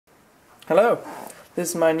Hello, this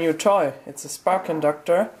is my new toy. It's a Spark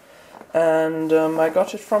Inductor, and I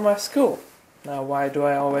got it from my school. Now, why do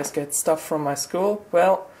I always get stuff from my school?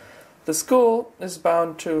 Well, the school is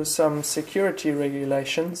bound to some security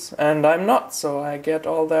regulations, and I'm not, so I get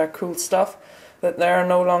all their cool stuff that they're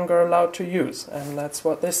no longer allowed to use, and that's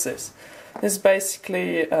what this is. This is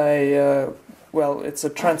basically it's a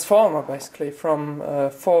transformer, basically, from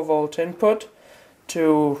 4-volt input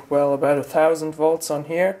to, well, about 1000 volts on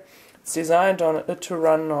here. It's designed to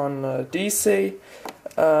run on DC.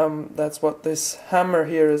 That's what this hammer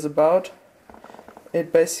here is about.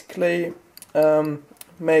 It basically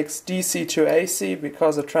makes DC to AC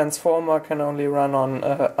because a transformer can only run on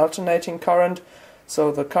alternating current.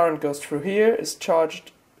 So the current goes through here, is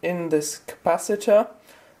charged in this capacitor,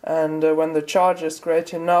 and when the charge is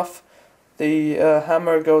great enough, the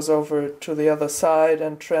hammer goes over to the other side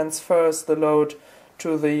and transfers the load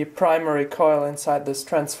to the primary coil inside this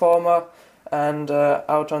transformer, and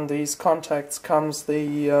out on these contacts comes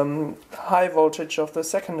the high voltage of the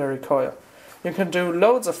secondary coil. You can do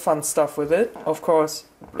loads of fun stuff with it. Of course,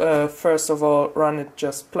 first of all, run it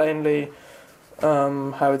just plainly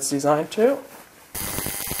how it's designed to.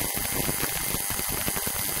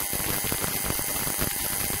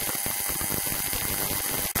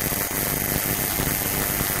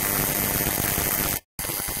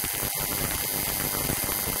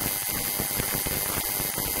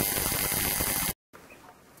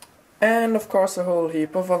 And of course a whole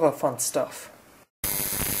heap of other fun stuff.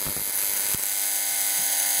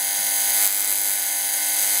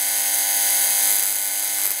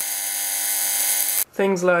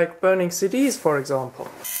 Things like burning CDs, for example.